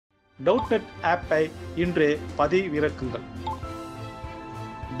Doubtnut App-ஐ இன்றே பதிவிறக்குங்கள்.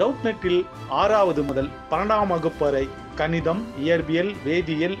 டவுட்நெட்டில் 6வது முதல் 12ஆம் வகுப்பு வரை கணிதம், இயற்பியல்,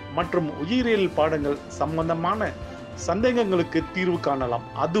 வேதியியல் மற்றும் உயிரியல் பாடங்கள் சம்பந்தமான சந்தேகங்களுக்கு தீர்வு காணலாம்.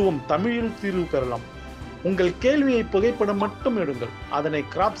 அதுவும் தமிழில் தீர்வு பெறலாம். உங்கள் கேள்வியை புகைப்படம் மட்டும் எடுங்கள், அதனை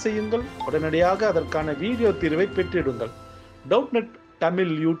கிராப் செய்யுங்கள், உடனடியாக அதற்கான வீடியோ தீர்வை பெற்றிடுங்கள். டவுட்நெட்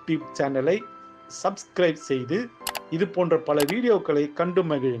தமிழ் யூடியூப் சேனலை சப்ஸ்கிரைப் செய்து இது போன்ற பல வீடியோக்களை கண்டு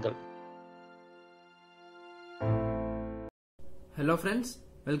மகிழுங்கள். Hello friends,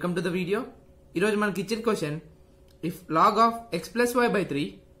 welcome to the video. ఈరోజు మనకి ఇచ్చిన question, if log of x plus y by 3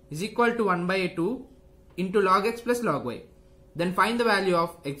 is equal to 1 by 2 into log x plus log y, then find the value of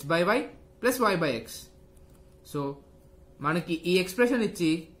x by y plus y by x. So మనకి ఈ expression ఇచ్చి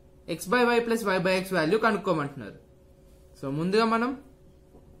x by y plus y by x value కనుక్కోమంటున్నారు. So ముందుగా మనం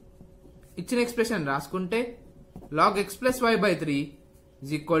ఇచ్చిన expression రాసుకుంటే log x plus y by 3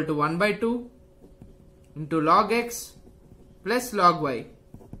 is equal to 1 by 2 into log x plus log y.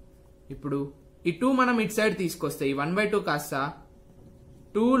 ఇప్పుడు ఈ 2 మనం ఇటు సైడ్ తీసుకొస్తే ఈ 1 by 2 కాస్త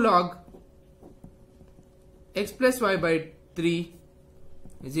 2 log x plus y by 3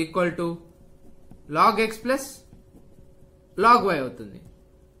 is equal to log x plus log y అవుతుంది.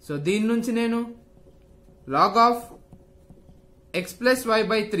 So దీని నుంచి నేను log of x plus y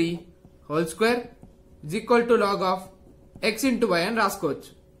by 3 whole square is equal to log of x into y అని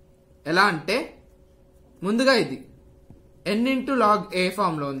రాసుకోవచ్చు. ఎలా అంటే ముందుగా ఇది n into log a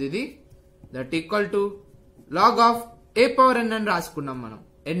form లో ఉంది, ఇది that equal to log of a power n అని రాసుకున్నాం మనం.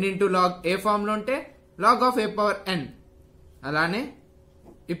 n into log a form లో ఉంటే log of a power n. అలానే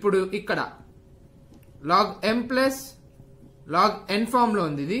ఇప్పుడు ఇక్కడ log m plus log n form లో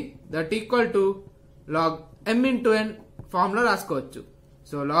ఉంది, ఇది that equal to log m into n form లో రాసుకోవచ్చు.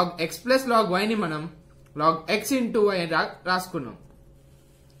 So log x plus log y ని మనం log x into y రాసుకున్నాం.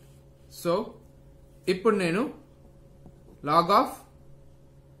 సో ఇప్పుడు నేను log ఆఫ్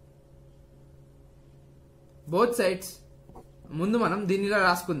బోత్ సైడ్స్ ముందు మనం దీనిలా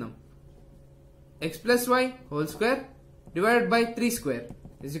రాసుకుందాం. x plus y whole square divided by 3 square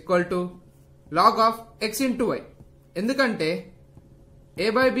is equal to log of x into y. ఎందుకంటే a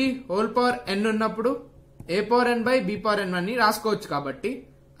by b whole power n ఉన్నప్పుడు a power n by b power n అని రాసుకోవచ్చు కాబట్టి,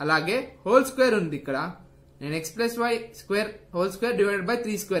 అలాగే whole square ఉంది ఇక్కడ, నేను x plus y square whole square divided by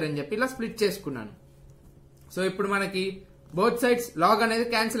 3 square అని చెప్పి ఇలా స్ప్లిట్ చేసుకున్నాను. సో ఇప్పుడు మనకి బోత్ సైడ్స్ లాగ్ అనేది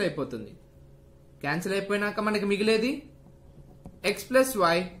క్యాన్సిల్ అయిపోతుంది. క్యాన్సిల్ అయిపోయినాక మనకి మిగిలేది x plus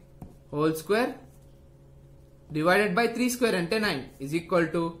y whole square divided by 3 square అంటే 9 is equal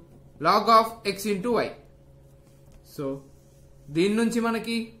to log of x into y. So దీని నుంచి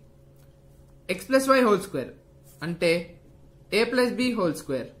మనకి x plus y whole square అంటే a plus b whole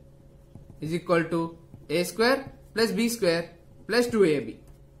square is equal to a square plus b square plus 2ab.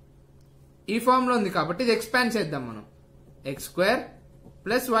 ఈ form లో ఉంది కాబట్టి ఇది ఎక్స్పాండ్ చేద్దాం మనం. x square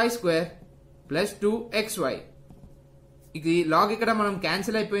plus y square plus 2xy. ఇది లాగ్ ఇక్కడ మనం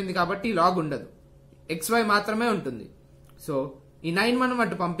క్యాన్సిల్ అయిపోయింది కాబట్టి లాగ్ ఉండదు, xy మాత్రమే ఉంటుంది. సో ఈ 9 మనం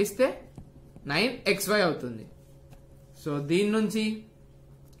అటు పంపిస్తే 9xy అవుతుంది. సో దీని నుంచి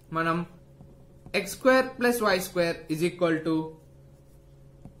మనం x square plus y square is equal to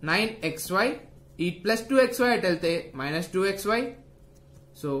 9xy, ఈ ప్లస్ 2xy అటు వెళ్తే minus 2xy.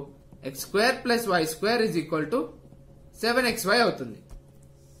 So x square plus y square is equal to 7xy అవుతుంది.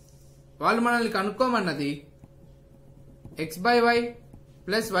 వాళ్ళు మనల్ని కనుక్కోమన్నది x by y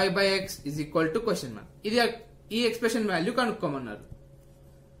plus y by x is equal to question mark. ఇది ఈ expression value కనుక్కోమన్నారు.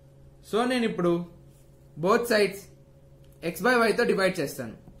 So నేను ఇప్పుడు both sides x by y తో divide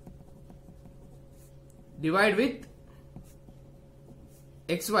చేస్తాను. Divide with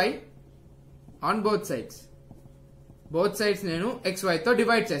xy on both sides. Both sides నేను xy తో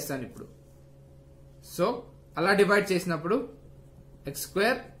డివైడ్ చేస్తాను ఇప్పుడు. సో అలా డివైడ్ చేసినప్పుడు x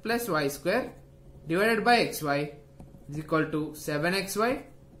square plus y square divided by xy is equal to 7xy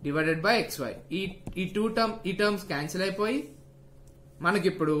divided by xy. ఈ terms cancel అయిపోయి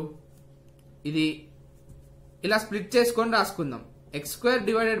మనకిప్పుడు ఇది ఇలా స్ప్లిట్ చేసుకొని రాసుకుందాం. x square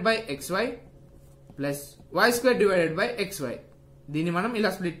divided by xy plus y square divided by xy. దీన్ని మనం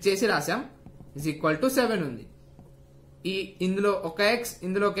ఇలా స్ప్లిట్ చేసి రాసాం. ఇజ్ ఈక్వల్ టు 7 ఉంది. ఇందులో ఒక x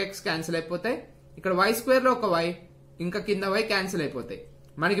ఇందులో ఒక x క్యాన్సిల్ అయిపోతాయి. ఇక్కడ y స్క్వేర్ లో ఒక y ఇంకా కింద y క్యాన్సిల్ అయిపోతాయి.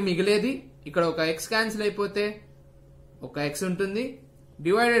 మనకి మిగిలేది ఇక్కడ ఒక x క్యాన్సిల్ అయిపోతే ఒక x ఉంటుంది,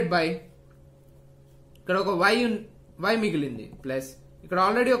 డివైడెడ్ బై ఇక్కడ ఒక y మిగిలింది, ప్లస్ ఇక్కడ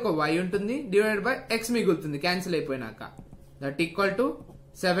ఆల్రెడీ ఒక y ఉంటుంది, డివైడెడ్ బై x మిగులుతుంది క్యాన్సిల్ అయిపోయినాక. దట్ ఈక్వల్ టు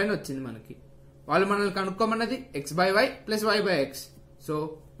 7 వచ్చింది మనకి. వాళ్ళు మనల్ని కనుక్కోమన్నది x by y plus y by x. So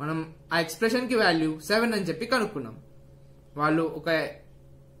మనం ఆ ఎక్స్ప్రెషన్ కి వాల్యూ 7 అని చెప్పి కనుక్కున్నాం. వాళ్ళు ఒక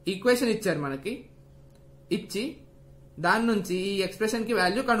ఈక్వేషన్ ఇచ్చారు మనకి, ఇచ్చి దాని నుంచి ఈ ఎక్స్ప్రెషన్ కి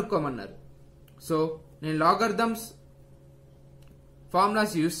వాల్యూ కనుక్కోమన్నారు. సో నేను లాగరిథమ్స్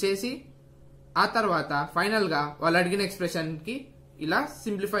ఫార్ములాస్ యూజ్ చేసి ఆ తర్వాత ఫైనల్ గా వాళ్ళు అడిగిన ఎక్స్ప్రెషన్ కి ఇలా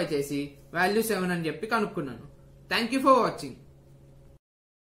సింప్లిఫై చేసి వాల్యూ 7 అని చెప్పి కనుక్కున్నాను. Thank you for watching.